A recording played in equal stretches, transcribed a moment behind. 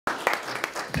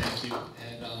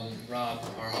Rob,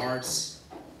 our hearts,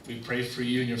 we pray for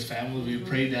you and your family. We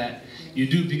pray that you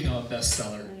do become a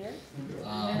bestseller.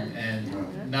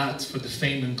 And not for the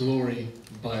fame and glory,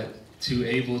 but to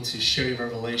able to share your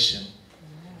revelation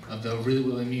of the really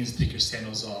what it means to take your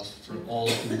sandals off for all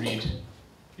who read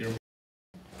your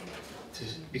to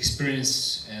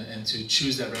experience and to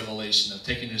choose that revelation of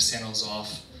taking your sandals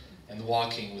off and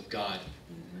walking with God.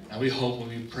 And we hope when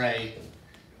we pray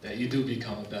that you do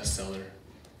become a bestseller,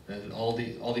 that all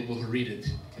the people who read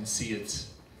it can see it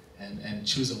and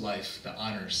choose a life that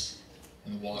honors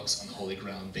and walks on holy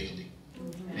ground daily.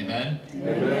 Amen?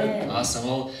 Amen. Awesome.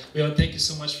 Well, we want to thank you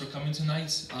so much for coming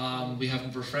tonight. We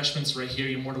have refreshments right here.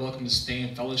 You're more than welcome to stay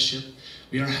in fellowship.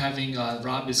 We are having,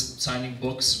 Rob is signing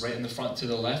books right in the front to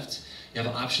the left. You have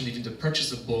an option even to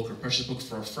purchase a book or purchase a book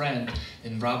for a friend,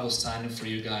 and Rob will sign it for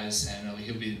you guys, and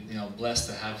he'll be blessed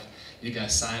to have you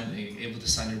guys able to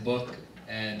sign your book.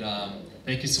 And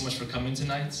thank you so much for coming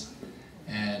tonight.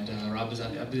 And Rob,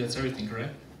 I believe that's everything,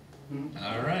 correct?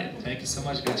 All right. Thank you so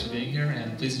much, guys, for being here.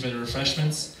 And please enjoy the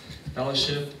refreshments,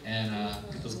 fellowship, and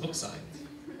get those books signed.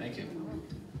 Thank you.